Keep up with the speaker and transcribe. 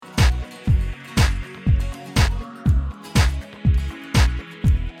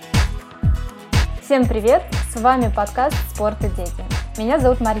Всем привет! С вами подкаст «Спорт и дети». Меня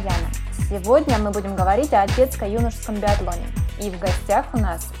зовут Марьяна. Сегодня мы будем говорить о детско-юношеском биатлоне. И в гостях у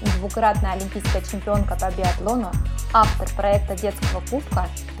нас двукратная олимпийская чемпионка по биатлону, автор проекта детского кубка,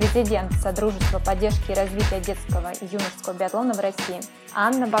 президент Содружества поддержки и развития детского и юношеского биатлона в России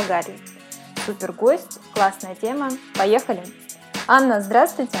Анна Богалий. Супер гость, классная тема. Поехали! Анна,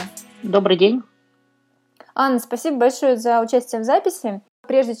 здравствуйте! Добрый день! Анна, спасибо большое за участие в записи.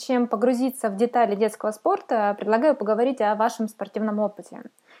 Прежде чем погрузиться в детали детского спорта, предлагаю поговорить о вашем спортивном опыте.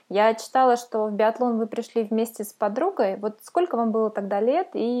 Я читала, что в биатлон вы пришли вместе с подругой. Вот сколько вам было тогда лет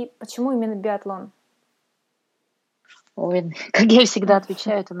и почему именно биатлон? Ой, как я всегда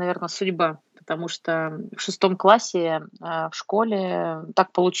отвечаю, это, наверное, судьба. Потому что в 6 классе в школе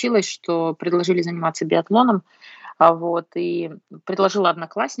так получилось, что предложили заниматься биатлоном. И предложила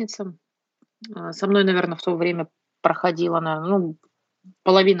одноклассница. Со мной, наверное, в то время проходила,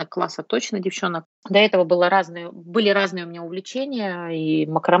 половина класса точно девчонок. До этого были разные у меня увлечения. И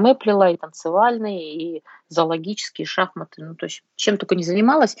макраме плела, и танцевальные, и зоологические, и шахматы. То есть чем только не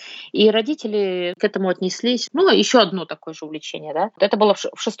занималась. И родители к этому отнеслись. Еще одно такое же увлечение. Да? Это было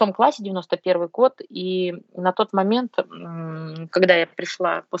в 6 классе, 91 год. И на тот момент, когда я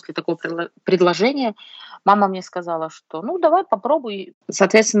пришла после такого предложения, мама мне сказала, что давай попробуй.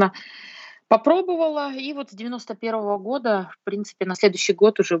 Соответственно, попробовала, и вот с 91 года, в принципе, на следующий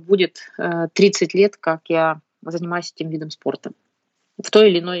год уже будет 30 лет, как я занимаюсь этим видом спорта в той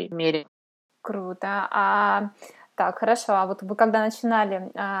или иной мере. Круто. Так, хорошо. А вот вы когда начинали,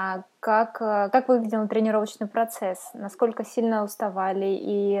 как выглядел тренировочный процесс? Насколько сильно уставали?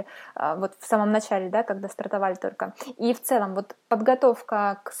 И вот в самом начале, да, когда стартовали только. И в целом, вот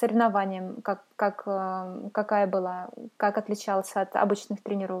подготовка к соревнованиям, какая была, как отличалась от обычных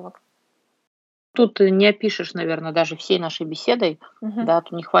тренировок? Тут не опишешь, наверное, даже всей нашей беседой, да,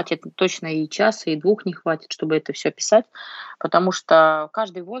 тут не хватит точно и часа, и 2 не хватит, чтобы это все описать, потому что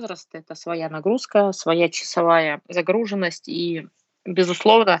каждый возраст – это своя нагрузка, своя часовая загруженность, и,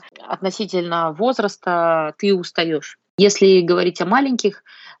 безусловно, относительно возраста ты устаешь. Если говорить о маленьких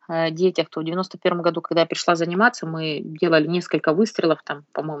детях, то в 91 году, когда я пришла заниматься, мы делали несколько выстрелов,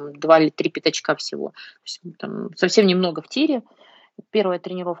 по-моему, 2 или 3 пятачка всего, то есть, совсем немного в тире. Первая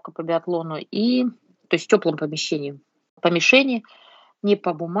тренировка по биатлону, то есть в теплом помещении. По мишени, не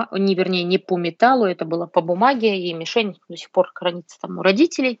по металлу, это было по бумаге, и мишень до сих пор хранится там у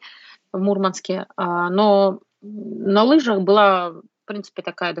родителей в Мурманске. Но на лыжах была, в принципе,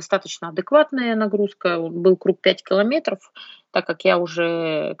 такая достаточно адекватная нагрузка. Был круг 5 километров, так как я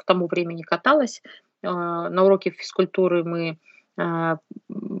уже к тому времени каталась. На уроке физкультуры мы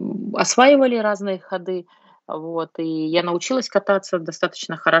осваивали разные ходы. И я научилась кататься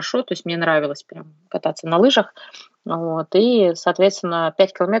достаточно хорошо, то есть мне нравилось прям кататься на лыжах. И, соответственно,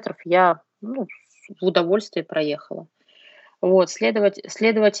 5 километров я в удовольствие проехала.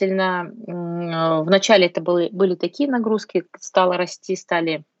 Следовательно, вначале это были такие нагрузки, стало расти,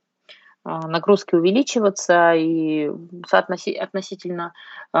 стали нагрузки увеличиваться, и относительно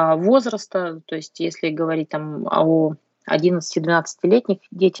возраста, то есть если говорить о 11-12-летних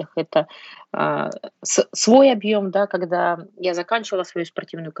детях, это свой объем, да, когда я заканчивала свою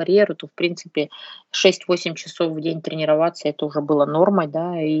спортивную карьеру, то, в принципе, 6-8 часов в день тренироваться, это уже было нормой,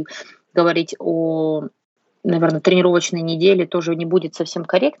 да, и говорить о, наверное, тренировочной неделе тоже не будет совсем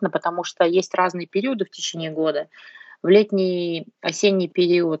корректно, потому что есть разные периоды в течение года. В летний, осенний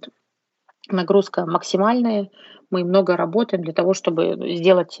период нагрузка максимальная, мы много работаем для того, чтобы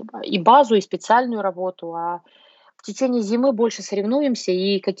сделать и базу, и специальную работу, а в течение зимы больше соревнуемся,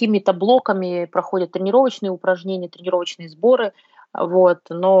 и какими-то блоками проходят тренировочные упражнения, тренировочные сборы,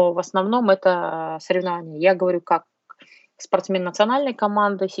 но в основном это соревнования. Я говорю, как спортсмен национальной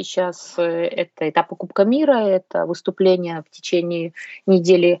команды сейчас, это этапы Кубка мира, это выступления в течение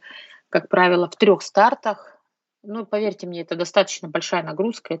недели, как правило, в 3 стартах. Поверьте мне, это достаточно большая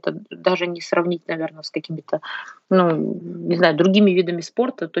нагрузка, это даже не сравнить, наверное, с какими-то, другими видами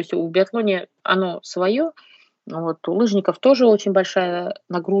спорта. То есть у биатлоне оно свое. У лыжников тоже очень большая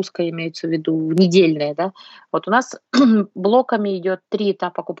нагрузка, имеется в виду недельная, да. У нас блоками идет 3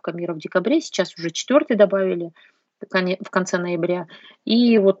 этапа Кубка мира в декабре, сейчас уже 4 добавили в конце ноября.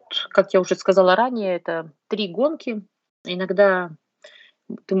 И как я уже сказала ранее, это 3 гонки. Иногда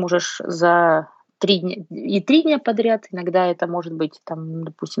ты можешь за 3 дня подряд, иногда это может быть,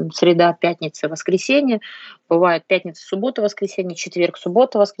 допустим, среда, пятница, воскресенье, бывает пятница, суббота, воскресенье, четверг,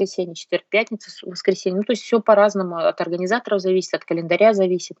 суббота, воскресенье, четверг, пятница, воскресенье, то есть все по-разному, от организаторов зависит, от календаря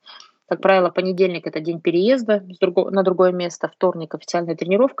зависит. Как правило, понедельник – это день переезда на другое место, вторник – официальная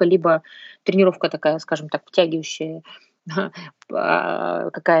тренировка, либо тренировка такая, скажем так, втягивающая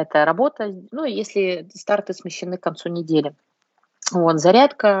какая-то работа, ну, если старты смещены к концу недели. Вот,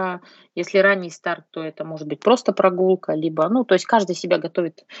 зарядка, если ранний старт, то это может быть просто прогулка, либо, ну, то есть каждый себя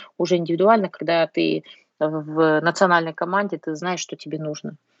готовит уже индивидуально, когда ты в национальной команде, ты знаешь, что тебе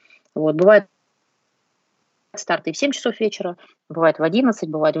нужно. Вот, бывает старты и в 7 часов вечера, бывает в 11,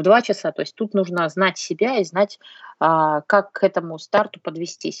 бывает в 2 часа, то есть тут нужно знать себя и знать, как к этому старту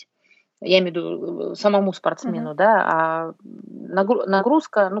подвестись. Я имею в виду самому Мгм. спортсмену, да, а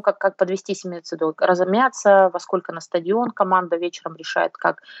нагрузка, ну, как подвестись, имеется в виду, разомяться, во сколько на стадион команда вечером решает,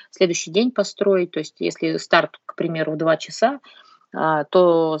 как следующий день построить. То есть если старт, к примеру, в 2 часа,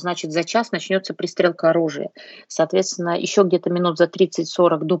 то, значит, за час начнется пристрелка оружия. Соответственно, еще где-то минут за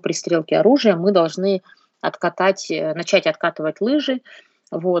 30-40 до пристрелки оружия мы должны начать откатывать лыжи.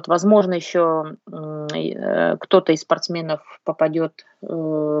 Вот, возможно, еще кто-то из спортсменов попадет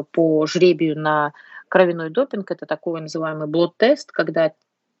по жребию на кровяной допинг. Это такой называемый блод-тест, когда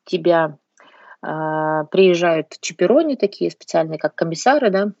тебя приезжают чиперони такие специальные, как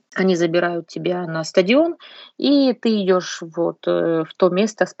комиссары, да, они забирают тебя на стадион, и ты идешь вот в то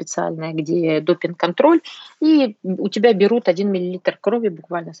место специальное, где допинг-контроль, и у тебя берут 1 мл крови,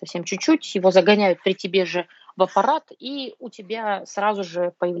 буквально совсем чуть-чуть, его загоняют при тебе же в аппарат, и у тебя сразу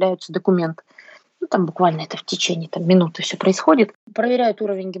же появляются документы. Ну, там буквально это в течение минуты все происходит. Проверяют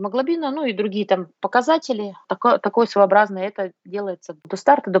уровень гемоглобина, ну и другие там показатели. Такое своеобразное это делается до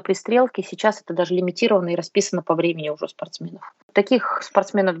старта, до пристрелки. Сейчас это даже лимитировано и расписано по времени уже спортсменов. Таких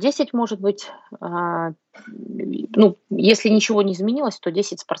спортсменов 10 может быть. Ну, если ничего не изменилось, то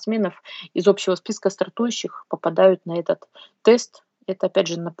 10 спортсменов из общего списка стартующих попадают на этот тест. Это, опять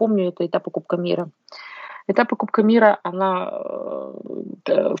же, напомню, это этапы Кубка мира. Этапы Кубка мира, она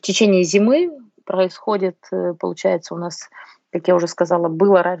в течение зимы происходит, получается, у нас, как я уже сказала,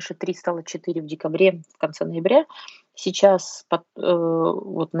 было раньше 3, стало 4 в декабре, в конце ноября. Сейчас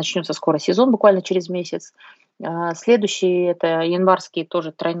вот начнется скоро сезон, буквально через месяц. Следующий это январский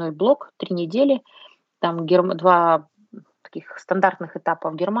тоже тройной блок, 3 недели. Там 2 таких стандартных этапа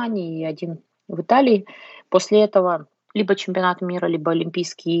в Германии и 1 в Италии. После этого либо чемпионат мира, либо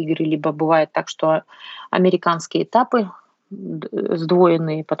Олимпийские игры, либо бывает так, что американские этапы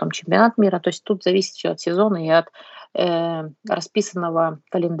сдвоенные, потом чемпионат мира. То есть тут зависит все от сезона и от расписанного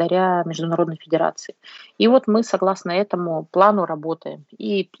календаря Международной федерации. И вот мы согласно этому плану работаем.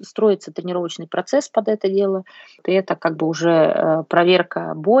 И строится тренировочный процесс под это дело. И это как бы уже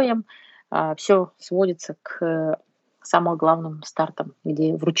проверка боем. Все сводится к самым главным стартам,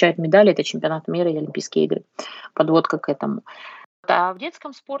 где вручают медали. Это чемпионат мира и Олимпийские игры. Подводка к этому. А в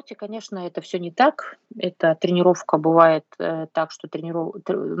детском спорте, конечно, это все не так. Это тренировка бывает так, что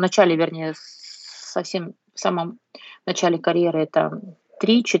в начале, вернее, совсем в самом начале карьеры это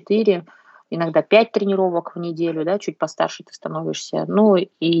 3-4, иногда 5 тренировок в неделю, да, чуть постарше ты становишься. Ну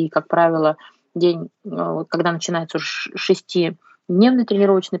и, как правило, день, когда начинается уже 6-дневный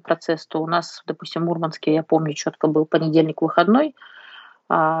тренировочный процесс, то у нас, допустим, в Мурманске, я помню, четко был понедельник выходной,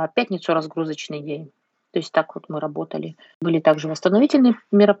 а пятницу разгрузочный день. То есть так вот мы работали. Были также восстановительные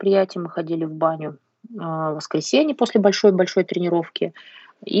мероприятия, мы ходили в баню в воскресенье после большой-большой тренировки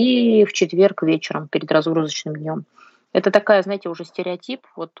и в четверг вечером перед разгрузочным днем. Это такая, знаете, уже стереотип,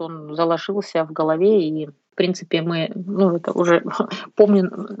 вот он заложился в голове, и, в принципе, мы, ну, это уже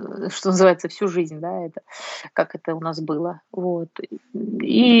помним, что называется, всю жизнь, да, это, как это у нас было, вот.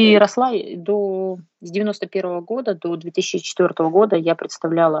 И росла с 91 года до 2004 года я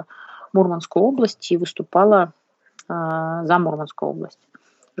представляла Мурманскую область и выступала за Мурманскую область.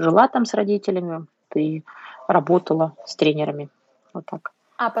 Жила там с родителями и работала с тренерами. Вот так.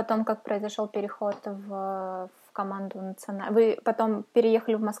 А потом как произошел переход в команду национальную? Вы потом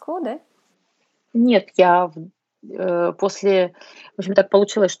переехали в Москву, да? Нет, я после... В общем, так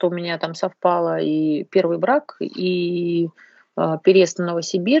получилось, что у меня там совпало и первый брак, и переезд в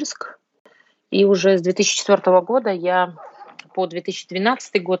Новосибирск. И уже с 2004 года по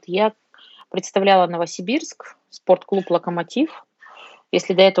 2012 год я представляла Новосибирск, спортклуб «Локомотив».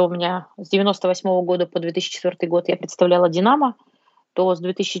 Если до этого у меня с 98 года по 2004 год я представляла «Динамо», то с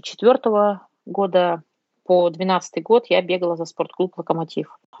 2004 года по 2012 год я бегала за спортклуб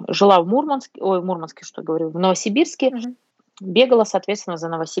 «Локомотив». Жила в в Новосибирске, бегала, соответственно, за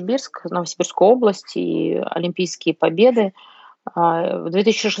Новосибирскую область и олимпийские победы. В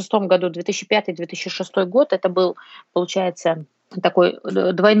 2006 году, 2005-2006 год, это был, получается, такой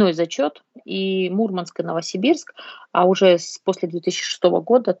двойной зачет, и Мурманск, и Новосибирск, а уже после 2006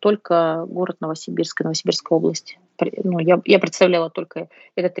 года только город Новосибирск и Новосибирская область. Ну, я представляла только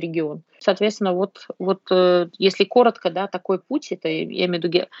этот регион. Соответственно, вот если коротко, да, такой путь, это я имею в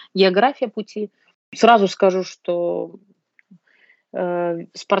виду география пути. Сразу скажу, что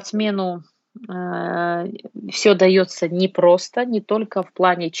Спортсмену все дается непросто, не только в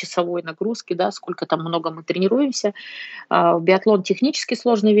плане часовой нагрузки, да, сколько там много мы тренируемся. Биатлон технически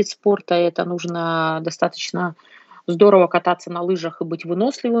сложный вид спорта, это нужно достаточно здорово кататься на лыжах и быть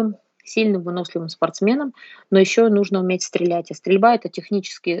выносливым, сильным выносливым спортсменом, но еще нужно уметь стрелять. А стрельба это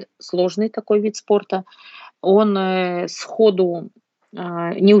технически сложный такой вид спорта. Он сходу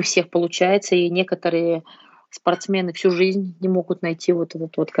не у всех получается, и некоторые спортсмены всю жизнь не могут найти вот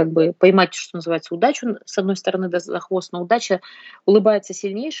этот вот, как бы поймать, что называется, удачу, с одной стороны, да, за хвост, но удача улыбается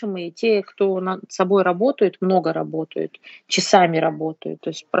сильнейшим, и те, кто над собой работают, много работают, часами работают. То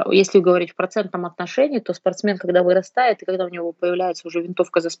есть, если говорить в процентном отношении, то спортсмен, когда вырастает, и когда у него появляется уже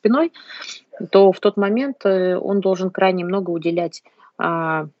винтовка за спиной, то в тот момент он должен крайне много уделять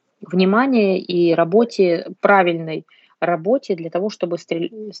внимания и работе правильной, работе для того, чтобы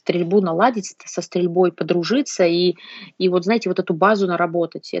стрельбу наладить, со стрельбой подружиться и вот, знаете, вот эту базу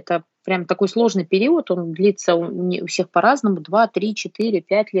наработать. Это прям такой сложный период, он длится у всех по-разному, 2, 3, 4,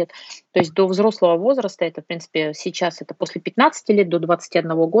 5 лет. То есть до взрослого возраста, это, в принципе, сейчас это после 15 лет до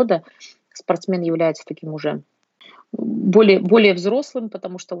 21 года спортсмен является таким уже более взрослым,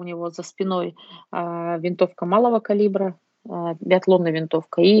 потому что у него за спиной винтовка малого калибра, биатлонная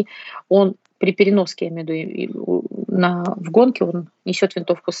винтовка, и он при переноске, я имею в виду, в гонке он несет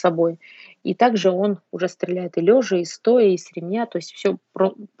винтовку с собой. И также он уже стреляет и лежа, и стоя, и с ремня. То есть все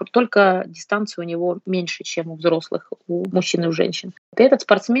только дистанция у него меньше, чем у взрослых, у мужчин и у женщин. И этот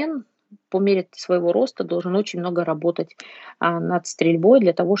спортсмен по мере своего роста должен очень много работать над стрельбой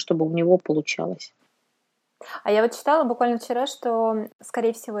для того, чтобы у него получалось. А я вот читала буквально вчера, что,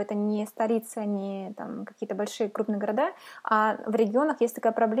 скорее всего, это не столицы, не там какие-то большие крупные города, а в регионах есть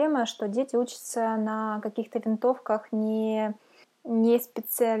такая проблема, что дети учатся на каких-то винтовках не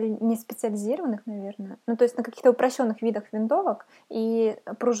специализированных, наверное. Ну, то есть на каких-то упрощенных видах винтовок и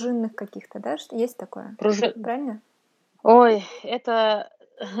пружинных каких-то, да? Есть такое? Правильно? Ой, это...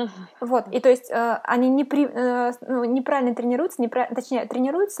 Вот, и то есть они неправильно тренируются, точнее,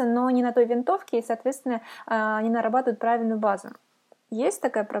 тренируются, но не на той винтовке, и, соответственно, не нарабатывают правильную базу. Есть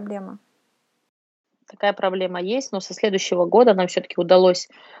такая проблема? Такая проблема есть, но со следующего года нам все-таки удалось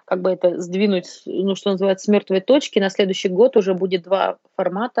как бы это сдвинуть, ну, что называется, с мертвой точки. На следующий год уже будет 2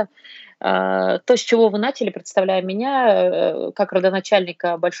 формата. То, с чего вы начали, представляя меня, как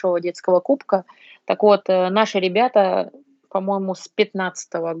родоначальника Большого детского кубка. Так вот, наши ребята, по-моему, с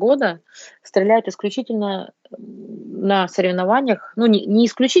 2015 года стреляют исключительно на соревнованиях. Ну, не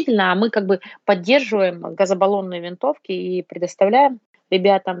исключительно, а мы как бы поддерживаем газобаллонные винтовки и предоставляем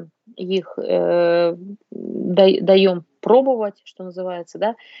ребятам их, даем пробовать, что называется,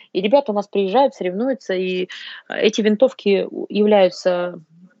 да. И ребята у нас приезжают, соревнуются, и эти винтовки являются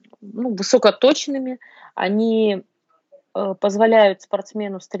высокоточными, они позволяют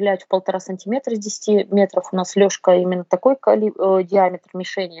спортсмену стрелять в 1,5 сантиметра с 10 метров. У нас Лёшка именно такой диаметр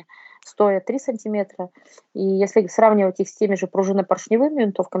мишени, стоя 3 сантиметра. И если сравнивать их с теми же пружинно-поршневыми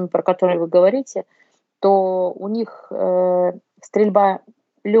винтовками, про которые вы говорите, то у них стрельба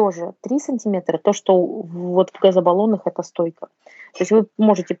лежа 3 сантиметра, то, что вот в газобаллонах это стойка. То есть вы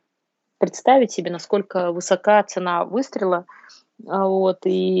можете представить себе, насколько высока цена выстрела. Вот,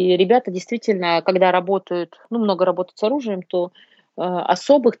 и ребята действительно, когда работают, много работают с оружием, то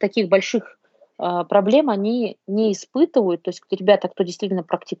особых таких больших проблем они не испытывают. То есть ребята, кто действительно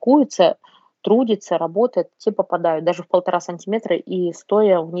практикуется, трудится, работает, те попадают даже в 1,5 сантиметра, и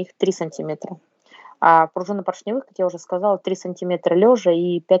стоя у них 3 сантиметра. А пружинно-поршневых, как я уже сказала, 3 сантиметра лежа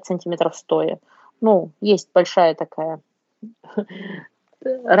и 5 сантиметров стоя. Есть большая такая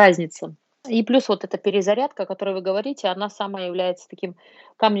разница. И плюс вот эта перезарядка, о которой вы говорите, она сама является таким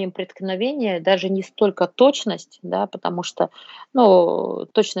камнем преткновения, даже не столько точность, да, потому что,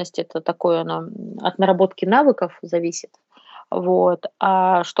 точность это такое, она от наработки навыков зависит. Вот.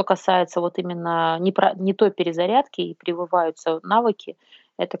 А что касается вот именно не той перезарядки и прививаются навыки,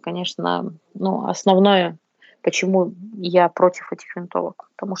 это, конечно, основное, почему я против этих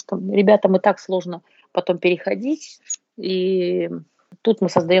винтовок. Потому что ребятам и так сложно потом переходить, и тут мы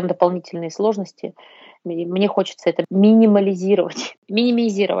создаем дополнительные сложности. И мне хочется это минимизировать.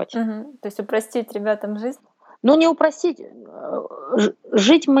 Угу. То есть упростить ребятам жизнь? Не упростить.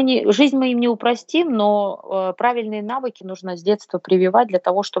 Жизнь мы им не упростим, но правильные навыки нужно с детства прививать для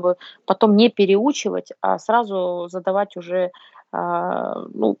того, чтобы потом не переучивать, а сразу задавать уже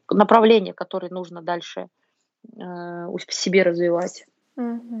направления, которые нужно дальше себе развивать.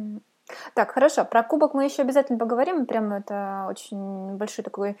 Угу. Так, хорошо. Про кубок мы еще обязательно поговорим. Прямо это очень большой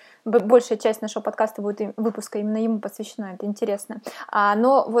такой, большая часть нашего подкаста будет выпуска именно ему посвящена. Это интересно.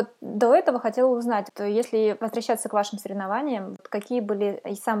 Но вот до этого хотела узнать, то если возвращаться к вашим соревнованиям, какие были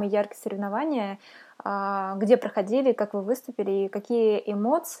самые яркие соревнования, где проходили, как вы выступили, и какие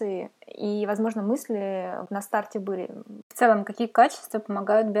эмоции и, возможно, мысли на старте были? В целом, какие качества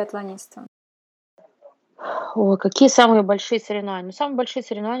помогают биатлонисту? Ой, какие самые большие соревнования? Ну, самые большие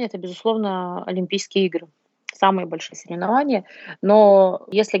соревнования — это, безусловно, Олимпийские игры. Самые большие соревнования. Но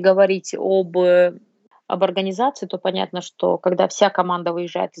если говорить об организации, то понятно, что когда вся команда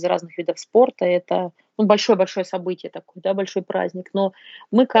выезжает из разных видов спорта, это, ну, большое-большое событие такое, да, большой праздник. Но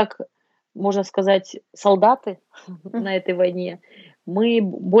мы, как, можно сказать, солдаты на этой войне, мы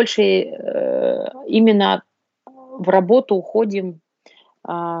больше, именно в работу уходим,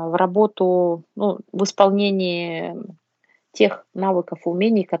 в работу, ну, в исполнении тех навыков и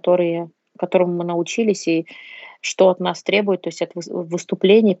умений, которым мы научились и что от нас требует, то есть от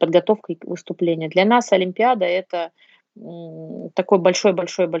выступлений, подготовка к выступлению. Для нас Олимпиада — это такой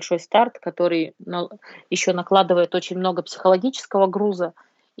большой-большой-большой старт, который еще накладывает очень много психологического груза,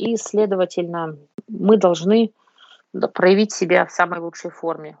 и, следовательно, мы должны проявить себя в самой лучшей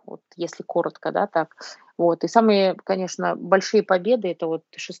форме, вот если коротко, да, так. Вот. И самые, конечно, большие победы — это вот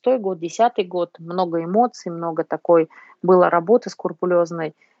 6-й год, 10-й год, много эмоций, много такой было работы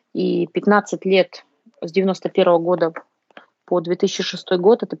скрупулезной. И 15 лет с 91-го года по 2006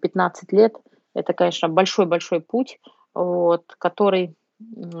 год — это 15 лет. Это, конечно, большой-большой путь, вот, который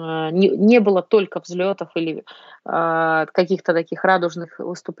не было только взлетов или каких-то таких радужных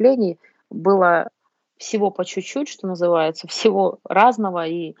выступлений, было всего по чуть-чуть, что называется, всего разного,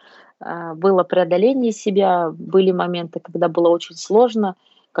 и было преодоление себя, были моменты, когда было очень сложно,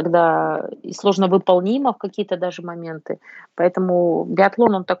 когда и сложно выполнимо в какие-то даже моменты. Поэтому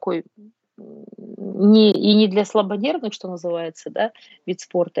биатлон, он такой не для слабонервных, что называется, да, вид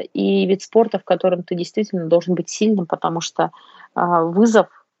спорта, и вид спорта, в котором ты действительно должен быть сильным, потому что вызов,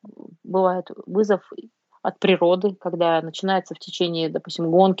 бывает вызов от природы, когда начинается в течение,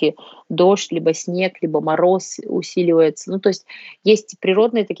 допустим, гонки дождь, либо снег, либо мороз усиливается. Ну, то есть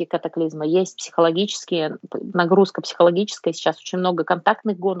природные такие катаклизмы, есть психологические, нагрузка психологическая. Сейчас очень много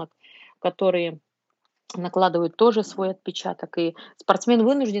контактных гонок, которые накладывают тоже свой отпечаток. И спортсмен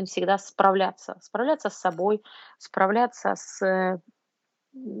вынужден всегда справляться с собой, справляться с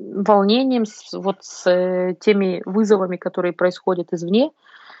волнением, с теми вызовами, которые происходят извне.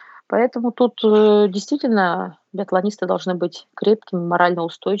 Поэтому тут действительно биатлонисты должны быть крепкими, морально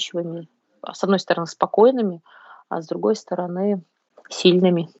устойчивыми, с одной стороны спокойными, а с другой стороны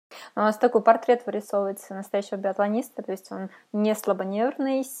сильными. У нас такой портрет вырисовывается настоящего биатлониста, то есть он не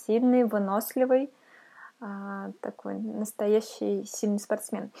слабонервный, сильный, выносливый, такой настоящий сильный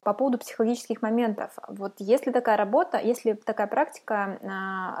спортсмен. По поводу психологических моментов, вот есть ли такая работа, есть ли такая практика,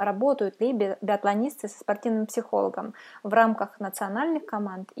 работают ли биатлонисты со спортивным психологом в рамках национальных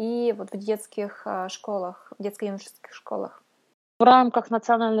команд и вот в детских школах, в детско-юношеских школах? В рамках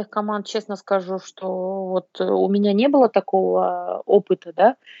национальных команд, честно скажу, что вот у меня не было такого опыта,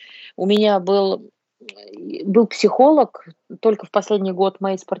 да. У меня был психолог только в последний год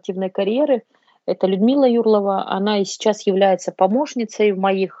моей спортивной карьеры. Это Людмила Юрлова. Она и сейчас является помощницей в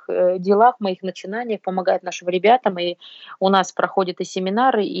моих делах, в моих начинаниях, помогает нашим ребятам. И у нас проходят и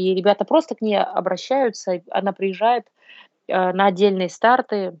семинары, и ребята просто к ней обращаются. Она приезжает на отдельные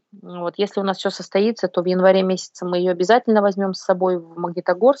старты. Вот. Если у нас все состоится, то в январе месяце мы ее обязательно возьмем с собой в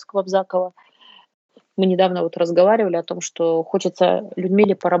Магнитогорск, в Абзаково. Мы недавно вот разговаривали о том, что хочется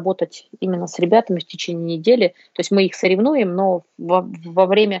Людмиле поработать именно с ребятами в течение недели. То есть мы их соревнуем, но во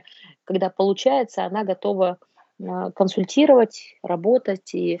время, когда получается, она готова консультировать,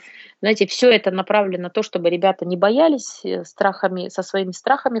 работать. И, знаете, все это направлено на то, чтобы ребята не боялись страхами, со своими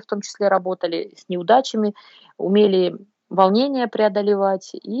страхами в том числе работали, с неудачами, умели волнение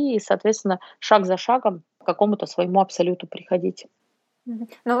преодолевать и, соответственно, шаг за шагом к какому-то своему абсолюту приходить. Ну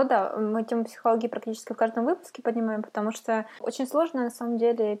вот да, мы тему психологии практически в каждом выпуске поднимаем, потому что очень сложно на самом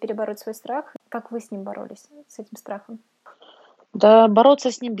деле перебороть свой страх. Как вы с ним боролись, с этим страхом? Да,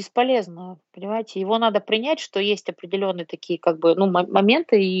 бороться с ним бесполезно, понимаете. Его надо принять, что есть определенные такие как бы, ну,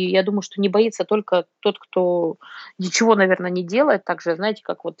 моменты, и я думаю, что не боится только тот, кто ничего, наверное, не делает. Также, знаете,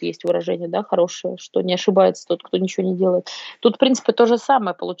 как вот есть выражение, да, хорошее, что не ошибается тот, кто ничего не делает. Тут, в принципе, то же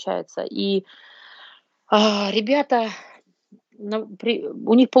самое получается. И ребята,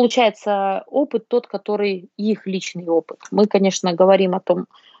 у них получается опыт тот, который их личный опыт. Мы, конечно, говорим о том,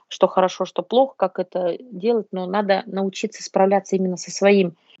 что хорошо, что плохо, как это делать, но надо научиться справляться именно со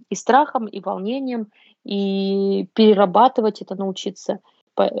своим и страхом, и волнением, и перерабатывать это научиться.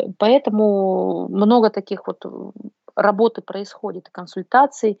 Поэтому много таких вот работы происходит, и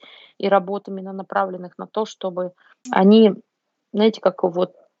консультаций, и работ именно направленных на то, чтобы они, знаете, как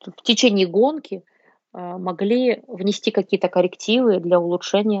вот в течение гонки могли внести какие-то коррективы для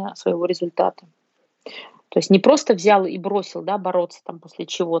улучшения своего результата. То есть не просто взял и бросил, да, бороться там после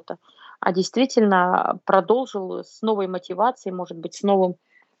чего-то, а действительно продолжил с новой мотивацией, может быть, с новым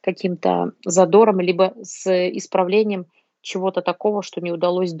каким-то задором, либо с исправлением чего-то такого, что не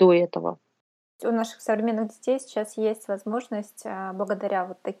удалось до этого. У наших современных детей сейчас есть возможность, благодаря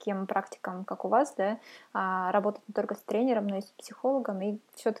вот таким практикам, как у вас, да, работать не только с тренером, но и с психологом, и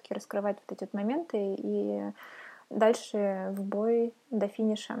все-таки раскрывать вот эти вот моменты и дальше в бой до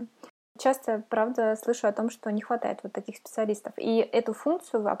финиша. Часто, правда, слышу о том, что не хватает вот таких специалистов, и эту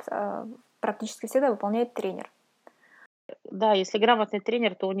функцию практически всегда выполняет тренер. Да, если грамотный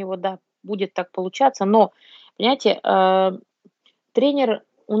тренер, то у него, да, будет так получаться, но, понимаете, тренер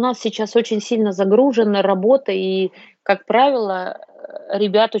у нас сейчас очень сильно загружен работой, и, как правило,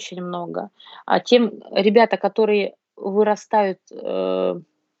 ребят очень много. А ребята, которые вырастают,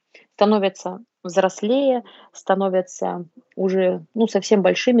 становятся взрослее, становятся уже, ну, совсем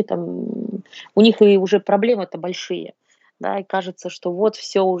большими, там, у них и уже проблемы-то большие, да, и кажется, что вот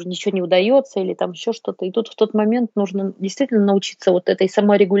все уже ничего не удается или там еще что-то. И тут в тот момент нужно действительно научиться вот этой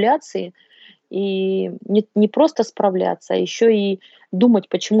саморегуляции, и не просто справляться, а еще и думать,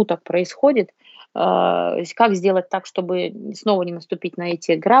 почему так происходит, как сделать так, чтобы снова не наступить на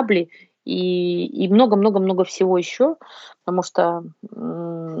эти грабли, и много-много-много всего еще, потому что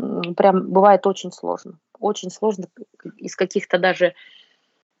прям бывает очень сложно. Очень сложно из каких-то даже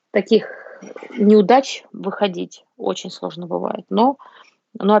таких неудач выходить. Очень сложно бывает. Но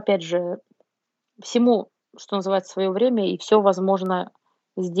опять же, всему, что называется, свое время, и все возможно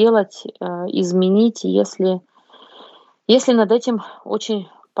сделать, изменить, если над этим очень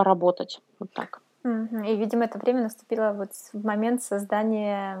поработать. Вот так. Мгм. И, видимо, это время наступило вот в момент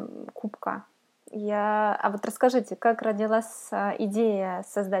создания кубка. А вот расскажите, как родилась идея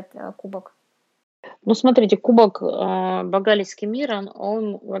создать кубок? Ну, смотрите, кубок, Богалийский мир,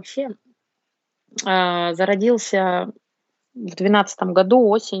 он вообще, зародился в 12 году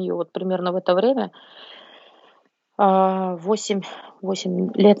осенью, вот примерно в это время, 8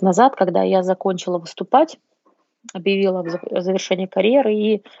 лет назад, когда я закончила выступать, объявила о завершении карьеры,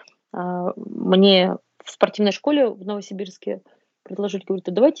 и, мне в спортивной школе в Новосибирске предложили, говорят: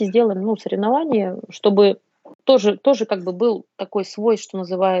 "А давайте сделаем, ну, соревнование, чтобы тоже как бы был такой свой, что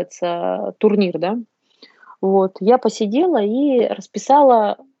называется, турнир, да". Вот, я посидела и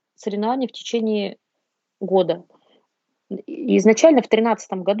расписала соревнования в течение года. И изначально в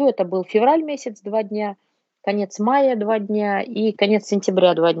 13 году это был февраль месяц — 2 дня, конец мая — 2 дня и конец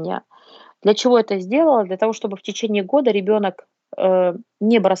сентября — 2 дня. Для чего это сделала? Для того, чтобы в течение года ребенок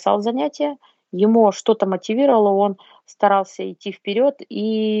не бросал занятия, ему что-то мотивировало, он старался идти вперед.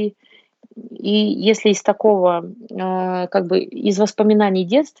 И если из такого, как бы из воспоминаний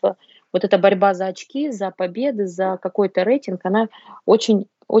детства, вот эта борьба за очки, за победы, за какой-то рейтинг, она очень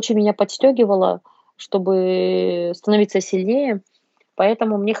очень меня подстегивала, чтобы становиться сильнее.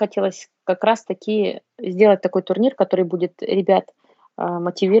 Поэтому мне хотелось как раз таки сделать такой турнир, который будет ребят,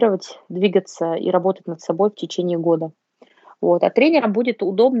 мотивировать, двигаться и работать над собой в течение года. Вот. А тренерам будет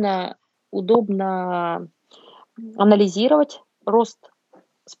удобно анализировать рост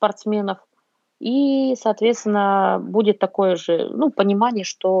спортсменов, и, соответственно, будет такое же, ну, понимание,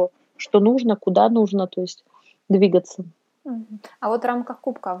 что нужно, куда нужно, то есть двигаться. Мгм. А вот в рамках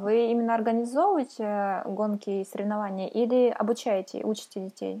кубка вы именно организовываете гонки и соревнования или обучаете, учите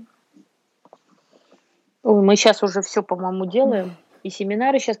детей? Ой, мы сейчас уже все, по-моему, делаем. И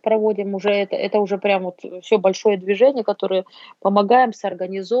семинары сейчас проводим, уже это уже прям вот все большое движение, которое помогаем,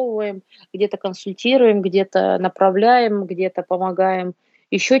 соорганизовываем, где-то консультируем, где-то направляем, где-то помогаем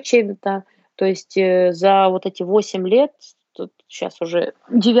еще чем-то. То есть, за вот эти 8 лет, тут щас уже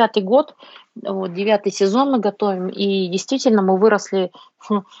 9-й год, вот 9-й сезон мы готовим, и действительно мы выросли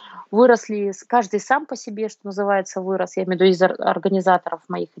каждый сам по себе, что называется, вырос. Я имею в виду из организаторов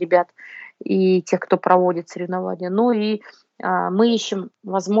моих ребят и тех, кто проводит соревнования. Ну и мы ищем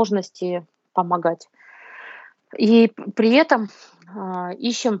возможности помогать. И при этом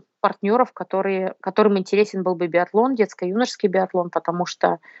ищем партнеров, которым интересен был бы биатлон, детско-юношеский биатлон, потому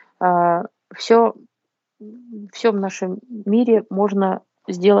что все, все в нашем мире можно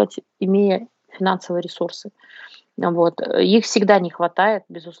сделать, имея финансовые ресурсы. Вот. Их всегда не хватает,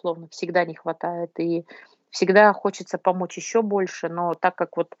 безусловно, всегда не хватает. И всегда хочется помочь еще больше, но так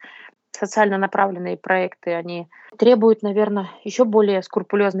как вот социально направленные проекты, они требуют, наверное, еще более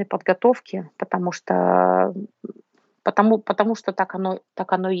скрупулезной подготовки, потому что потому что так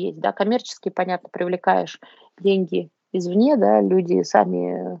оно и есть, да. Коммерчески, понятно, привлекаешь деньги извне, да, люди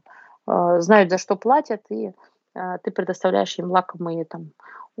сами знают, за что платят, и ты предоставляешь им лакомые там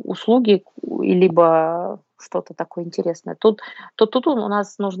услуги, либо что-то такое интересное. Тут у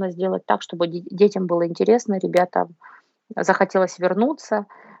нас нужно сделать так, чтобы детям было интересно, ребятам захотелось вернуться,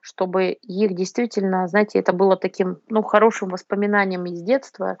 чтобы их действительно, знаете, это было таким, ну, хорошим воспоминанием из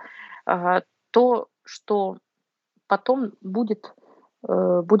детства, то, что потом будет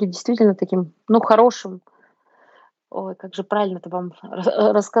действительно таким, ну, хорошим, ой, как же правильно это вам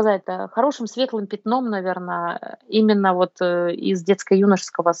рассказать-то, хорошим светлым пятном, наверное, именно вот из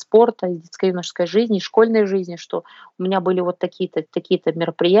детско-юношеского спорта, из детско-юношеской жизни, школьной жизни, что у меня были вот такие-то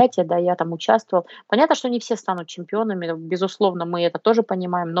мероприятия, да, я там участвовал. Понятно, что не все станут чемпионами, безусловно, мы это тоже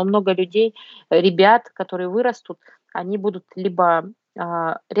понимаем, но много людей, ребят, которые вырастут, они будут либо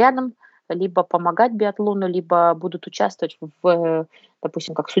рядом, либо помогать биатлону, либо будут участвовать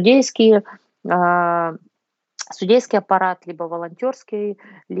допустим, как судейский аппарат, либо волонтерский,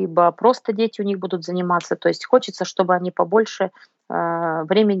 либо просто дети у них будут заниматься. То есть хочется, чтобы они побольше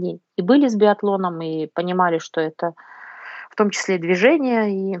времени и были с биатлоном, и понимали, что это в том числе и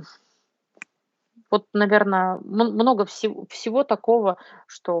движение. И вот, наверное, много всего такого,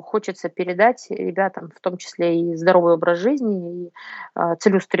 что хочется передать ребятам, в том числе и здоровый образ жизни, и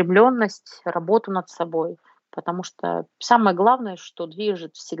целеустремленность, работу над собой. Потому что самое главное, что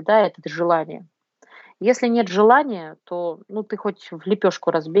движет всегда, это желание. Если нет желания, то, ну, ты хоть в лепешку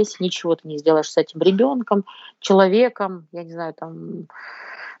разбейся, ничего ты не сделаешь с этим ребенком, человеком, я не знаю, там,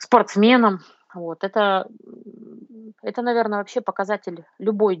 спортсменом. Вот. Это, наверное, вообще показатель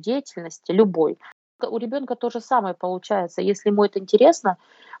любой деятельности, любой. У ребенка то же самое получается. Если ему это интересно,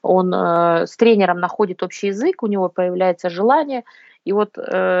 он с тренером находит общий язык, у него появляется желание. И вот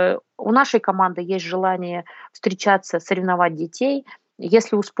у нашей команды есть желание встречаться, соревновать детей.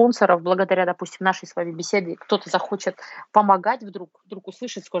 Если у спонсоров, благодаря, допустим, нашей с вами беседе, кто-то захочет помогать вдруг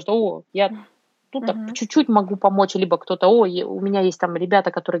услышит, скажет: о, я тут так чуть-чуть могу помочь, либо кто-то: о, у меня есть там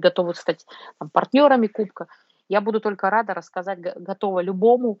ребята, которые готовы стать там партнерами кубка. Я буду только рада рассказать, готова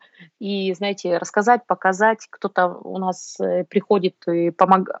любому. И, знаете, рассказать, показать. Кто-то у нас приходит и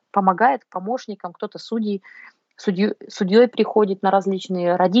помогает помощникам, кто-то судьей приходит на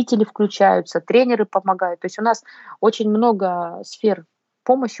различные, родители включаются, тренеры помогают. То есть у нас очень много сфер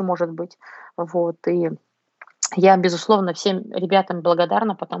помощи может быть. Вот. И я, безусловно, всем ребятам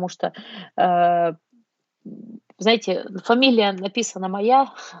благодарна, потому что, знаете, фамилия написана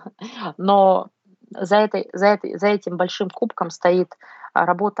моя, но за этим большим кубком стоит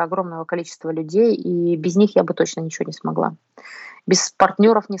работа огромного количества людей, и без них я бы точно ничего не смогла. Без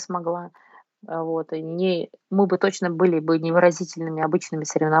партнеров не смогла. Вот, мы бы точно были бы невыразительными обычными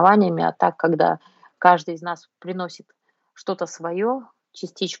соревнованиями, а так, когда каждый из нас приносит что-то свое,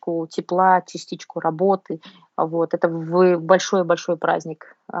 частичку тепла, частичку работы, вот, это в большой-большой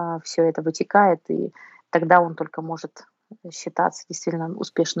праздник все это вытекает, и тогда он только может считаться действительно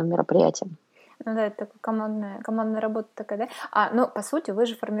успешным мероприятием. Ну да, это такая командная работа такая, да? Ну, по сути, вы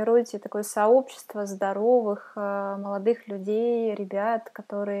же формируете такое сообщество здоровых, молодых людей, ребят,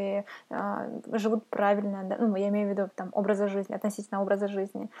 которые живут правильно, да? Ну, я имею в виду там образа жизни, относительно образа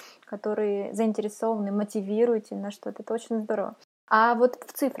жизни, которые заинтересованы, мотивируете на что-то. Это очень здорово. А вот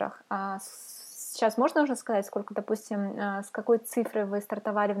в цифрах, сейчас можно уже сказать, сколько, допустим, с какой цифры вы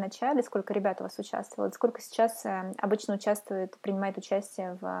стартовали в начале, сколько ребят у вас участвовало, сколько сейчас обычно принимает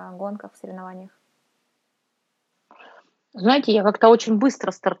участие в гонках, в соревнованиях? Знаете, я как-то очень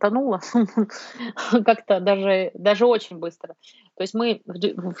быстро стартанула, как-то даже очень быстро. То есть мы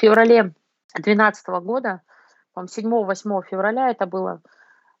в феврале 2012 года, по-моему, 7-8 февраля это было,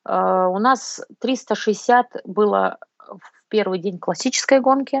 у нас 360 было в первый день классической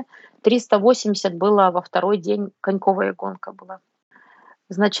гонки, 380 было во второй день коньковая гонка была.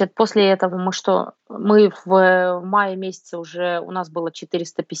 Значит, после этого мы в мае месяце уже у нас было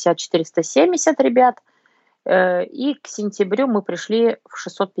 450-470 ребят, и к сентябрю мы пришли в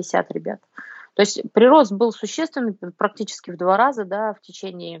 650 ребят. То есть прирост был существенный, практически в 2 раза, да, в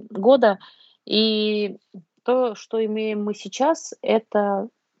течение года. И то, что имеем мы сейчас, это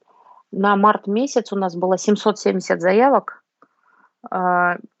на март месяц у нас было 770 заявок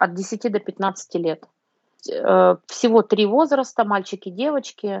от 10 до 15 лет. Всего 3 возраста, мальчики и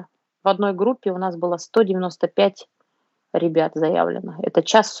девочки. В одной группе у нас было 195 ребят заявлено. Это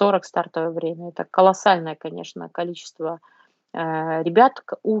 1:40 стартовое время. Это колоссальное, конечно, количество ребят.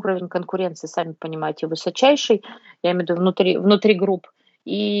 Уровень конкуренции, сами понимаете, высочайший. Я имею в виду внутри групп.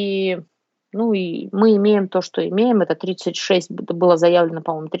 И мы имеем то, что имеем. Это 36 было заявлено,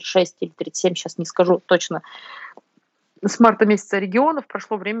 по-моему, 36 или 37, сейчас не скажу точно с марта месяца регионов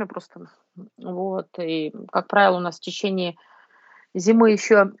прошло время просто. Вот, и, как правило, у нас в течение зимы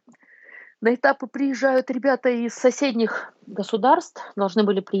еще на этапы приезжают ребята из соседних государств. Должны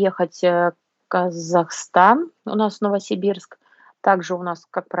были приехать Казахстан, у нас Новосибирск. Также у нас,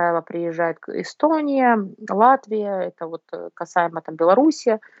 как правило, приезжает Эстония, Латвия, это вот касаемо там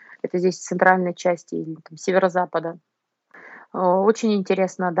Беларуси, это здесь в центральной части или там, северо-запада. Очень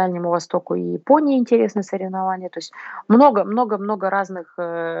интересно Дальнему Востоку и Японии интересные соревнования. То есть много-много-много разных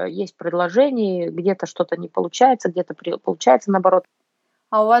есть предложений. Где-то что-то не получается, где-то получается наоборот.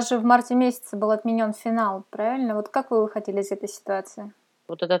 А у вас же в марте месяце был отменен финал, правильно? Вот как вы выходили из этой ситуации?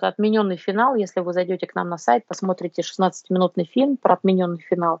 Вот этот отмененный финал, если вы зайдете к нам на сайт, посмотрите 16-минутный фильм про отмененный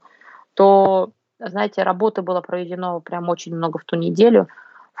финал, то, знаете, работы было проведено прям очень много в ту неделю,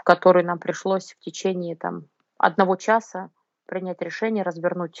 в которой нам пришлось в течение там 1 часа принять решение,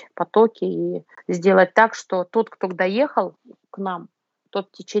 развернуть потоки и сделать так, что тот, кто доехал к нам, тот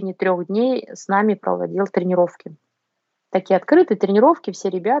в течение 3 дней с нами проводил тренировки. Такие открытые тренировки, все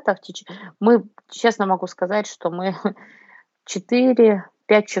ребята. Мы, честно могу сказать, что мы 4-5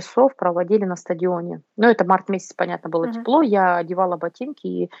 часов проводили на стадионе. Ну, это март месяц, понятно, было тепло. Я одевала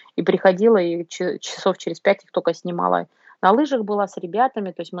ботинки и приходила, и часов через 5 их только снимала. На лыжах была с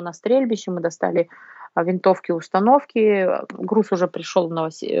ребятами, то есть мы на стрельбище, мы достали винтовки, установки. Груз уже пришел в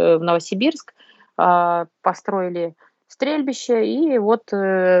Новосибирск, построили стрельбище, и вот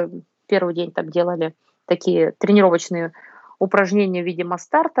первый день там делали такие тренировочные упражнения, видимо,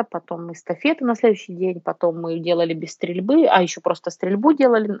 старта, потом эстафету на следующий день, потом мы делали без стрельбы, а еще просто стрельбу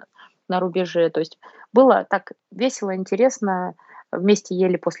делали на рубеже. То есть было так весело, интересно. Вместе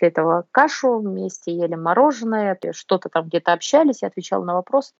ели после этого кашу, вместе ели мороженое, что-то там где-то общались, я отвечала на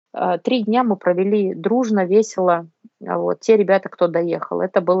вопрос. 3 дня мы провели дружно, весело. Вот, те ребята, кто доехал.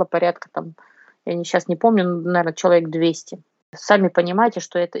 Это было порядка там, я сейчас не помню, наверное, человек 200. Сами понимаете,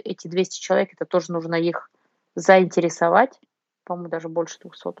 что эти 200 человек, это тоже нужно их заинтересовать. По-моему, даже больше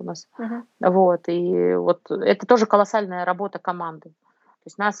 200 у нас. Вот, и вот это тоже колоссальная работа команды. То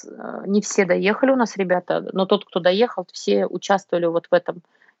есть нас не все доехали у нас ребята, но тот, кто доехал, все участвовали вот в этом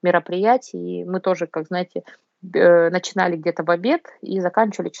мероприятии. И мы тоже, как знаете, начинали где-то в обед и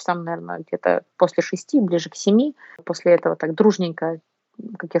заканчивали часам, наверное, где-то после 6, ближе к 7. После этого так дружненько,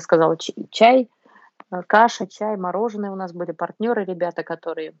 как я сказала, чай, каша, чай, мороженое. У нас были партнеры, ребята,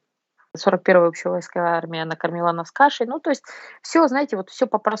 которые 41-я общевойсковая армия накормила нас кашей. Ну, то есть все, знаете, вот все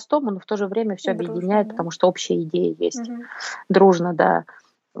по-простому, но в то же время все объединяет, да? потому что общая идея есть. Дружно, да.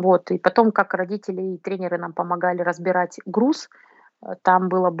 Вот. И потом, как родители и тренеры нам помогали разбирать груз, там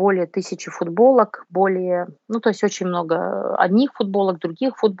было более 1000 футболок, ну, то есть очень много одних футболок,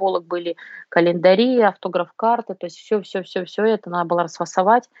 других футболок были, календари, автограф-карты, то есть все это надо было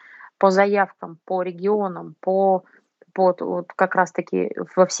расфасовать по заявкам, по регионам, вот как раз-таки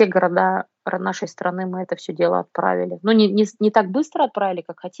во все города нашей страны мы это все дело отправили. Ну, не так быстро отправили,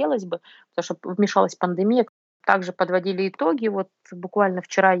 как хотелось бы, потому что вмешалась пандемия. Также подводили итоги. Вот буквально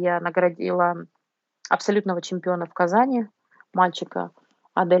вчера я наградила абсолютного чемпиона в Казани, мальчика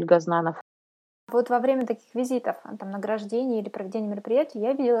Адель Газнанов. Вот во время таких визитов, там, награждений или проведения мероприятий,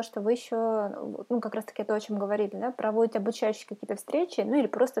 я видела, что вы еще, ну, как раз-таки то, о чем говорили, да, проводите обучающие какие-то встречи, ну, или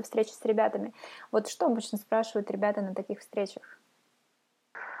просто встречи с ребятами. Вот что обычно спрашивают ребята на таких встречах?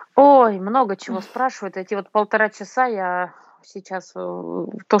 Ой, много чего спрашивают. Эти вот 1,5 часа я сейчас,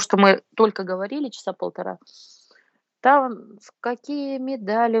 то, что мы только говорили, часа 1,5, там какие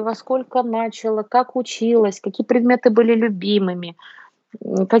медали, во сколько начала, как училась, какие предметы были любимыми,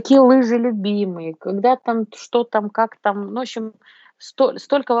 какие лыжи любимые, когда там, что там, как там. Ну, в общем,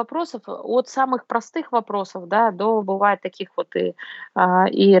 столько вопросов, от самых простых вопросов, да, до бывает таких вот и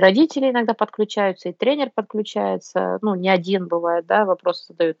родители иногда подключаются, и тренер подключается, ну, не один бывает, да, вопросы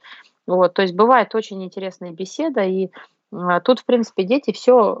задают. Вот, то есть бывает очень интересная беседа, и тут, в принципе, дети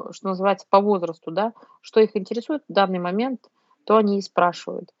все, что называется, по возрасту, да, что их интересует в данный момент, то они и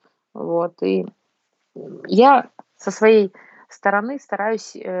спрашивают. Вот, и я со своей стороны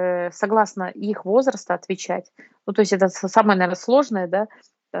стараюсь, согласно их возраста отвечать. Ну, то есть это самое, наверное, сложное,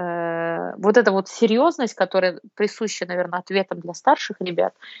 да, вот эта вот серьезность, которая присуща, наверное, ответам для старших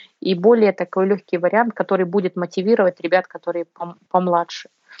ребят, и более такой легкий вариант, который будет мотивировать ребят, которые помладше.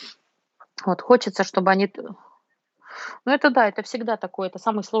 Вот хочется, чтобы они... Ну, это да, это всегда такой, это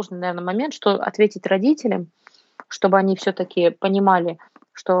самый сложный, наверное, момент, что ответить родителям, чтобы они все-таки понимали,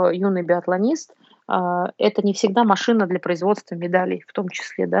 что юный биатлонист это не всегда машина для производства медалей, в том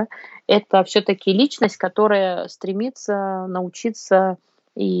числе, да. Это все-таки личность, которая стремится научиться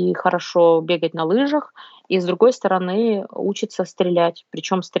и хорошо бегать на лыжах, и, с другой стороны, учится стрелять.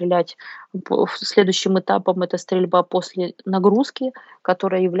 Причем стрелять следующим этапом — это стрельба после нагрузки,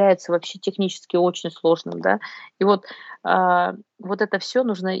 которая является вообще технически очень сложным, да. И вот это все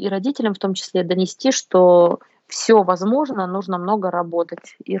нужно и родителям в том числе донести, что все возможно, нужно много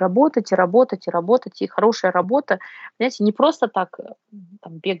работать. И работать, и работать, и работать. И хорошая работа, знаете, не просто так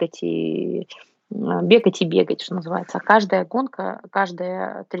там бегать и бегать, что называется. А каждая гонка,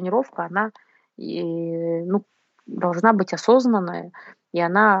 каждая тренировка, она ну, должна быть осознанная, и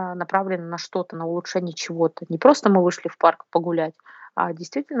она направлена на что-то, на улучшение чего-то. Не просто мы вышли в парк погулять, а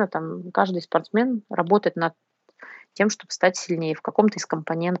действительно там каждый спортсмен работает над тем, чтобы стать сильнее в каком-то из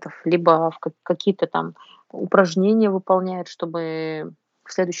компонентов, либо какие-то там упражнения выполняет, чтобы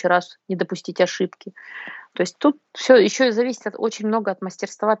в следующий раз не допустить ошибки. То есть тут все еще и зависит очень много от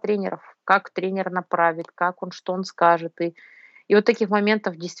мастерства тренеров, как тренер направит, как он, что он скажет. И вот таких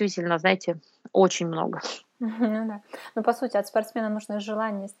моментов действительно, знаете, очень много. Ну да. Ну, по сути, от спортсмена нужно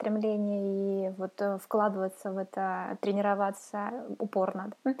желание, стремление и вот вкладываться в это, тренироваться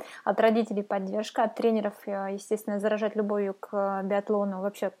упорно. Да? От родителей поддержка, от тренеров, естественно, заражать любовью к биатлону,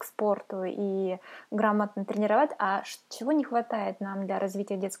 вообще к спорту и грамотно тренировать. А чего не хватает нам для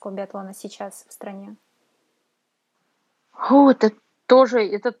развития детского биатлона сейчас в стране?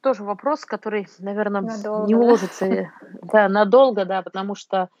 Это тоже вопрос, который, наверное, не Надолго, да? уложится, да, надолго, да, потому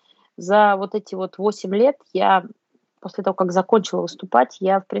что за вот эти вот 8 лет я, после того, как закончила выступать,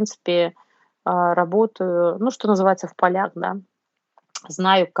 я, в принципе, работаю, ну, что называется, в полях, да.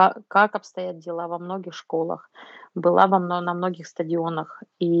 Знаю, как обстоят дела во многих школах, была на многих стадионах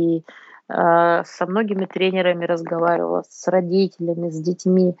и, со многими тренерами разговаривала, с родителями, с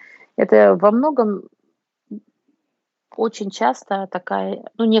детьми. Это во многом очень часто такая,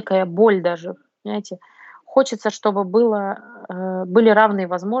 ну, некая боль даже, понимаете. Хочется, чтобы были равные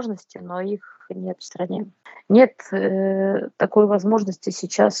возможности, но их нет в стране. Нет, такой возможности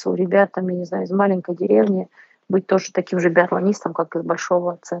сейчас у ребят, там, я не знаю, из маленькой деревни быть тоже таким же биатлонистом, как из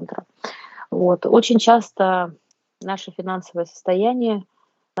большого центра. Вот. Очень часто наше финансовое состояние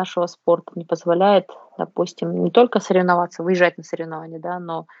нашего спорта не позволяет, допустим, не только соревноваться, выезжать на соревнования, да,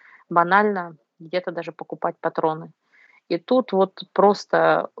 но банально где-то даже покупать патроны. И тут вот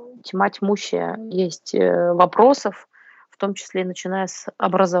просто тьма тьмущая есть, вопросов, в том числе и начиная с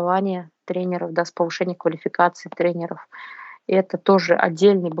образования тренеров, да, с повышения квалификации тренеров. И это тоже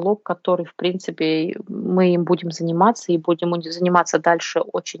отдельный блок, который, в принципе, мы им будем заниматься и будем заниматься дальше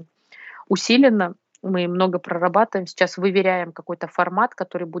очень усиленно. Мы много прорабатываем. Сейчас выверяем какой-то формат,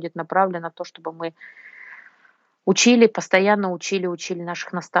 который будет направлен на то, чтобы мы постоянно учили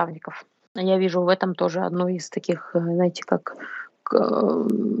наших наставников. Я вижу в этом тоже одну из таких, знаете, как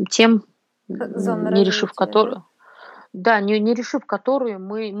тем, Зона не решив развития, да? которую, да, не решив которую,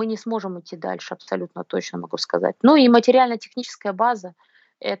 мы не сможем идти дальше, абсолютно точно могу сказать. Ну и материально-техническая база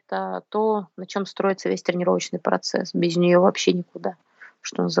 — это то, на чем строится весь тренировочный процесс. Без нее вообще никуда,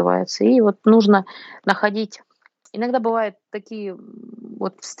 что называется. И вот нужно находить. Иногда бывают такие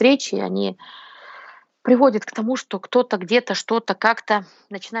вот встречи, они приводит к тому, что кто-то где-то что-то как-то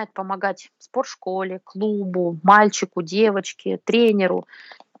начинает помогать спортшколе, клубу, мальчику, девочке, тренеру.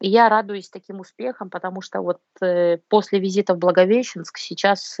 И я радуюсь таким успехам, потому что вот после визита в Благовещенск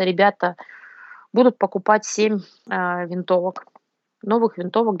сейчас ребята будут покупать 7 винтовок, новых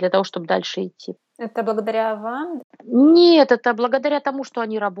винтовок для того, чтобы дальше идти. Это благодаря вам? Нет, это благодаря тому, что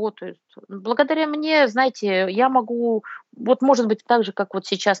они работают. Благодаря мне, знаете, я могу, вот может быть так же, как вот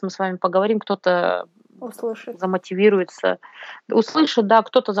сейчас мы с вами поговорим, кто-то Услышать. замотивируется, услышит, да,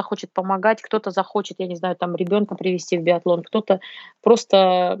 кто-то захочет помогать, кто-то захочет, я не знаю, там ребенка привести в биатлон, кто-то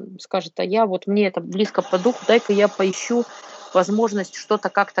просто скажет: а я вот, мне это близко по духу, дай-ка я поищу возможность что-то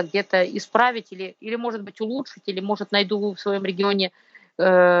как-то где-то исправить или может быть, улучшить, или, может, найду в своем регионе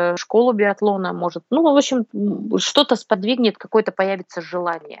школу биатлона, может, ну, в общем, что-то сподвигнет, какое-то появится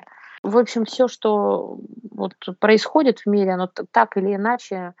желание. В общем, все, что вот происходит в мире, оно так или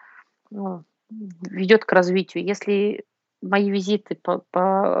иначе, ну, ведет к развитию. Если мои визиты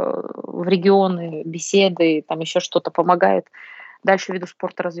в регионы, беседы, там еще что-то помогают дальше виду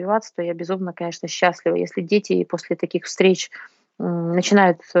спорта развиваться, то я безумно, конечно, счастлива. Если дети после таких встреч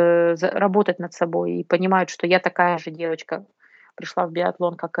начинают работать над собой и понимают, что я такая же девочка, пришла в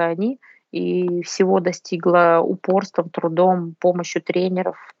биатлон, как и они, и всего достигла упорством, трудом, помощью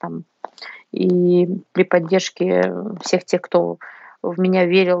тренеров там, и при поддержке всех тех, кто в меня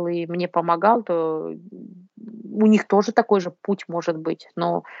верил и мне помогал, то у них тоже такой же путь может быть.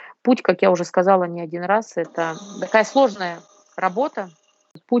 Но путь, как я уже сказала не один раз, это такая сложная работа.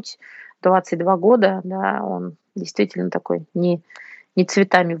 Путь 22 года, да, он действительно такой не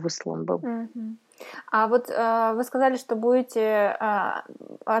цветами выслан был. Мгм. А вот вы сказали, что будете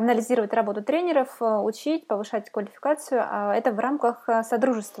анализировать работу тренеров, учить, повышать квалификацию. Это в рамках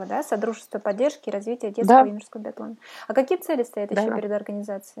содружества, да? Содружества поддержки и развития детского Да, и юношеского биатлона. А какие цели стоят да, еще да. перед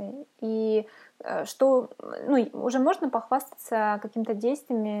организацией? И что, ну, уже можно похвастаться какими-то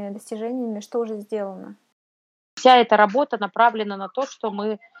действиями, достижениями, что уже сделано? Вся эта работа направлена на то, что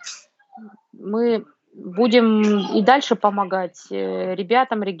мы будем и дальше помогать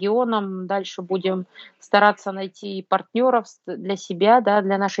ребятам, регионам, дальше будем стараться найти партнеров для себя, да,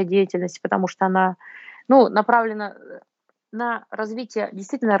 для нашей деятельности, потому что она, ну, направлена на развитие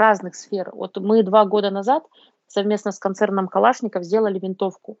действительно разных сфер. Вот мы 2 года назад совместно с концерном «Калашников» сделали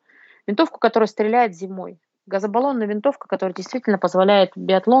винтовку. Винтовку, которая стреляет зимой. Газобаллонная винтовка, которая действительно позволяет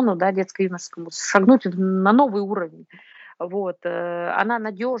биатлону, да, детско-юношескому, шагнуть на новый уровень. Вот, она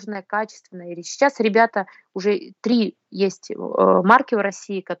надежная, качественная. И сейчас ребята уже 3 есть марки в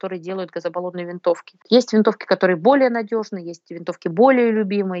России, которые делают газобаллонные винтовки. Есть винтовки, которые более надежные, есть винтовки более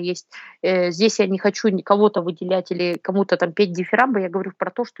любимые, есть здесь я не хочу кого-то выделять или кому-то там петь дифирамбы, я говорю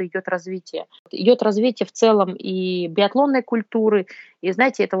про то, что идет развитие. Идет развитие в целом и биатлонной культуры, и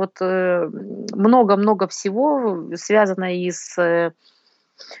знаете, это вот много-много всего связано и с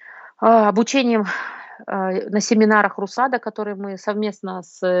обучением на семинарах РУСАДА, которые мы совместно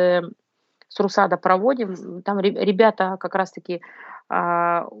с РУСАДА проводим. Там ребята как раз-таки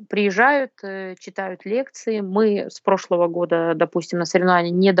приезжают, читают лекции. Мы с прошлого года, допустим, на соревнования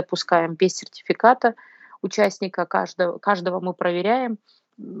не допускаем без сертификата участника. Каждого мы проверяем.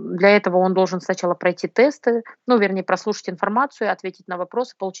 Для этого он должен сначала пройти тесты, ну, вернее, прослушать информацию, ответить на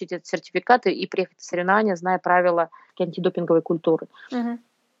вопросы, получить этот сертификат и приехать на соревнования, зная правила антидопинговой культуры. Мгм.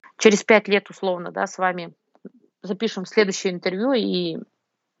 Через 5 лет, условно, да, с вами запишем следующее интервью, и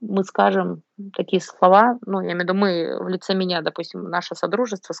мы скажем такие слова, ну, я имею в виду мы в лице меня, допустим, наше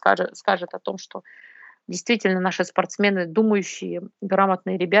содружество скажет о том, что действительно наши спортсмены думающие,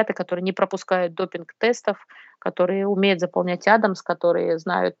 грамотные ребята, которые не пропускают допинг-тестов, которые умеют заполнять Адамс, которые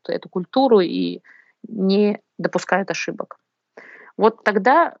знают эту культуру и не допускают ошибок. Вот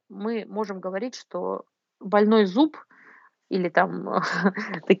тогда мы можем говорить, что больной зуб или там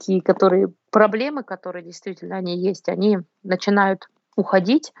такие, которые проблемы, которые действительно они есть, они начинают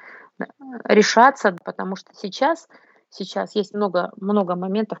уходить, решаться, потому что сейчас есть много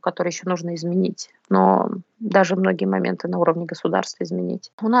моментов, которые еще нужно изменить, но даже многие моменты на уровне государства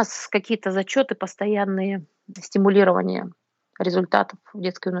изменить. У нас какие-то зачеты постоянные, стимулирование результатов в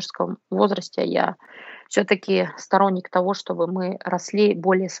детско-юношеском возрасте. Я все-таки сторонник того, чтобы мы росли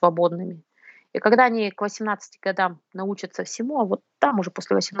более свободными. И когда они к 18 годам научатся всему, а вот там уже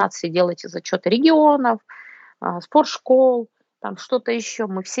после 18 делайте зачеты регионов, спортшкол, там что-то еще.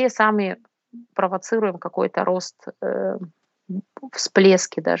 Мы все сами провоцируем какой-то рост,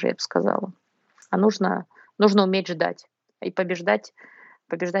 всплески даже, я бы сказала. А нужно уметь ждать и побеждать,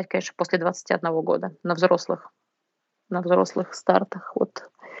 конечно, после 21 года на взрослых стартах. Вот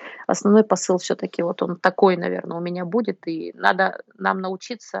основной посыл все-таки вот он такой, наверное, у меня будет. И надо нам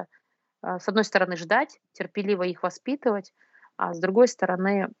научиться, с одной стороны, ждать, терпеливо их воспитывать, а с другой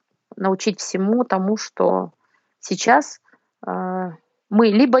стороны, научить всему тому, что сейчас мы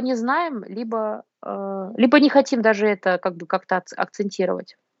либо не знаем, либо не хотим даже это как бы как-то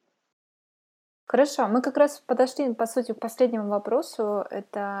акцентировать. Хорошо, мы как раз подошли, по сути, к последнему вопросу.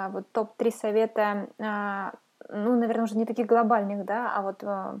 Это вот топ-3 совета, ну, наверное, уже не таких глобальных, да, а вот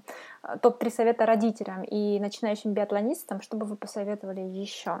топ-3 совета родителям и начинающим биатлонистам, что бы вы посоветовали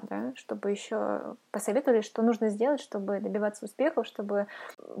еще, да, чтобы еще посоветовали, что нужно сделать, чтобы добиваться успехов, чтобы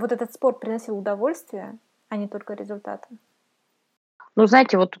вот этот спорт приносил удовольствие, а не только результаты. Ну,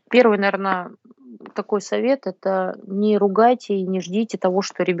 знаете, вот первый, наверное, такой совет — это не ругайте и не ждите того,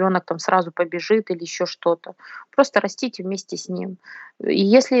 что ребенок там сразу побежит или еще что-то. Просто растите вместе с ним. И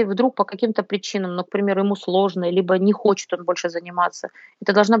если вдруг по каким-то причинам, ну, к примеру, ему сложно, либо не хочет он больше заниматься,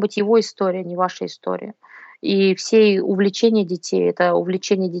 это должна быть его история, не ваша история. И все увлечения детей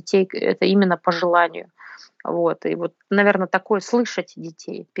 — это именно по желанию. Вот, и вот, наверное, такое слышать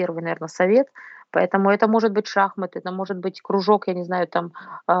детей, первый, наверное, совет. Поэтому это может быть шахматы, это может быть кружок, я не знаю, там,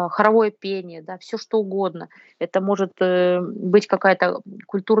 хоровое пение, да, все что угодно. Это может быть какая-то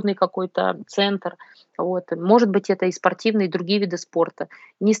культурный какой-то центр, вот. Может быть, это и спортивные, и другие виды спорта.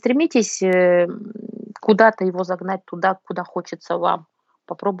 Не стремитесь куда-то его загнать туда, куда хочется вам.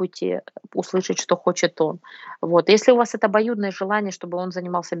 Попробуйте услышать, что хочет он. Вот. Если у вас это обоюдное желание, чтобы он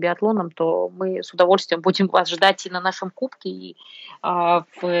занимался биатлоном, то мы с удовольствием будем вас ждать и на нашем кубке, и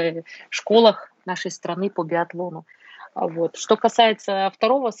в школах нашей страны по биатлону. Вот. Что касается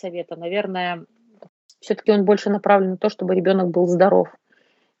второго совета, наверное, Все-таки он больше направлен на то, чтобы ребенок был здоров.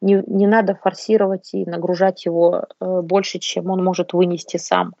 Не надо форсировать и нагружать его больше, чем он может вынести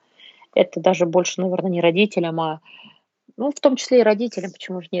сам. Это даже больше, наверное, не родителям, в том числе и родителям,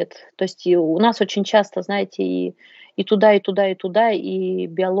 почему же нет. То есть и у нас очень часто, знаете, и туда, и туда, и туда, и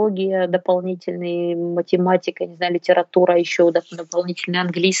биология дополнительная, и математика, не знаю, литература, еще дополнительный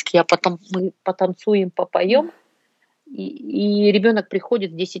английский, а потом мы потанцуем, попоем, и ребенок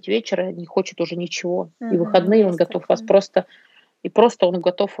приходит в 10 вечера, не хочет уже ничего. И в выходные он готов вас просто он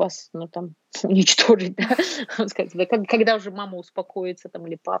готов вас, уничтожить, да, когда уже мама успокоится там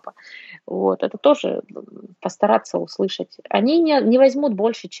или папа. Вот, это тоже постараться услышать. Они не возьмут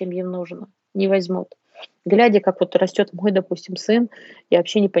больше, чем им нужно, не возьмут. Глядя, как вот растет мой, допустим, сын, я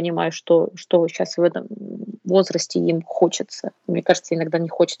вообще не понимаю, что сейчас в этом возрасте им хочется. Мне кажется, иногда не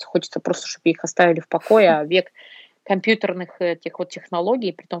хочется. Хочется просто, чтобы их оставили в покое, а век компьютерных этих вот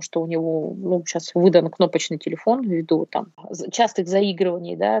технологий, при том, что у него сейчас выдан кнопочный телефон ввиду там частых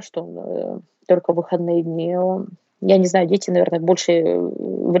заигрываний, да, что только в выходные дни. Я не знаю, дети, наверное, больше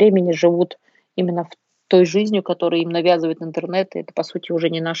времени живут именно в той жизнью, которую им навязывает интернет, и это, по сути, уже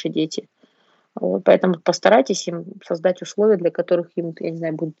не наши дети. Вот, поэтому постарайтесь им создать условия, для которых им, я не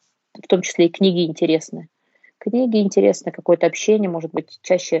знаю, будут в том числе и книги интересны. Книги интересны, какое-то общение, может быть,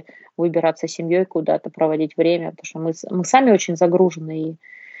 чаще выбираться с семьей куда-то, проводить время, потому что мы сами очень загружены,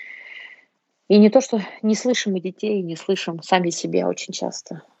 и не то, что не слышим и детей, не слышим сами себя очень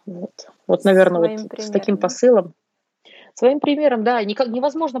часто. Вот наверное, с таким посылом. Своим примером, да,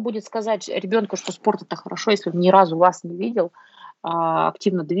 невозможно будет сказать ребенку, что спорт это хорошо, если он ни разу вас не видел,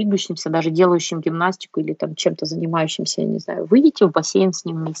 активно двигающимся, даже делающим гимнастику или там чем-то занимающимся, я не знаю, выйдите в бассейн с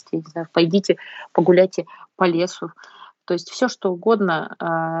ним вместе, я не знаю, пойдите погуляйте по лесу. То есть все, что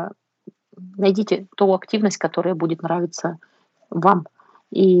угодно, найдите ту активность, которая будет нравиться вам.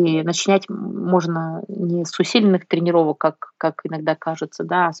 И начинать можно не с усиленных тренировок, как иногда кажется,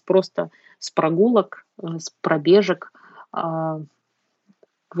 да, а просто с прогулок, с пробежек,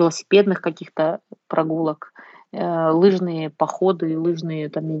 велосипедных каких-то прогулок, лыжные походы, лыжные,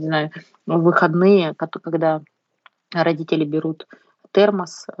 там, я не знаю, выходные, когда родители берут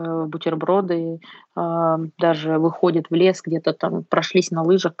термос, бутерброды, даже выходят в лес, где-то там прошлись на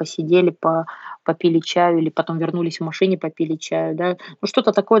лыжах, посидели, попили чаю, или потом вернулись в машине, попили чаю, да.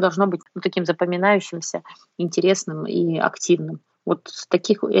 Что-то такое должно быть таким запоминающимся, интересным и активным. Вот с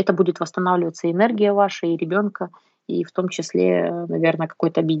таких это будет восстанавливаться энергия ваша и ребенка, и в том числе, наверное,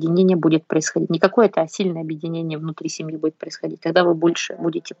 какое-то объединение будет происходить. Не какое-то, а сильное объединение внутри семьи будет происходить. Тогда вы больше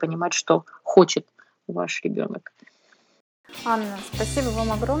будете понимать, что хочет ваш ребенок. Анна, спасибо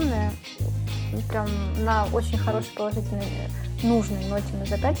вам огромное. Прям на очень хорошей, положительной, нужной ноте мы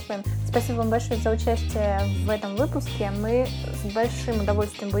заканчиваем. Спасибо вам большое за участие в этом выпуске. Мы с большим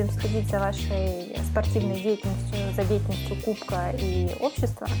удовольствием будем следить за вашей спортивной деятельностью, за деятельностью Кубка и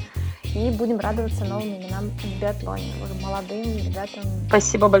общества. И будем радоваться новым именам в биатлоне, уже молодым ребятам.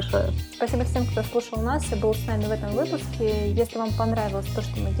 Спасибо большое. Спасибо всем, кто слушал нас и был с нами в этом выпуске. Если вам понравилось то,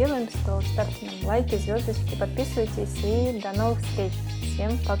 что мы делаем, то ставьте нам лайки, звездочки, подписывайтесь и до новых встреч.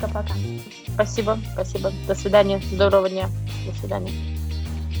 Всем пока-пока. Спасибо. До свидания. Доброго дня. До свидания.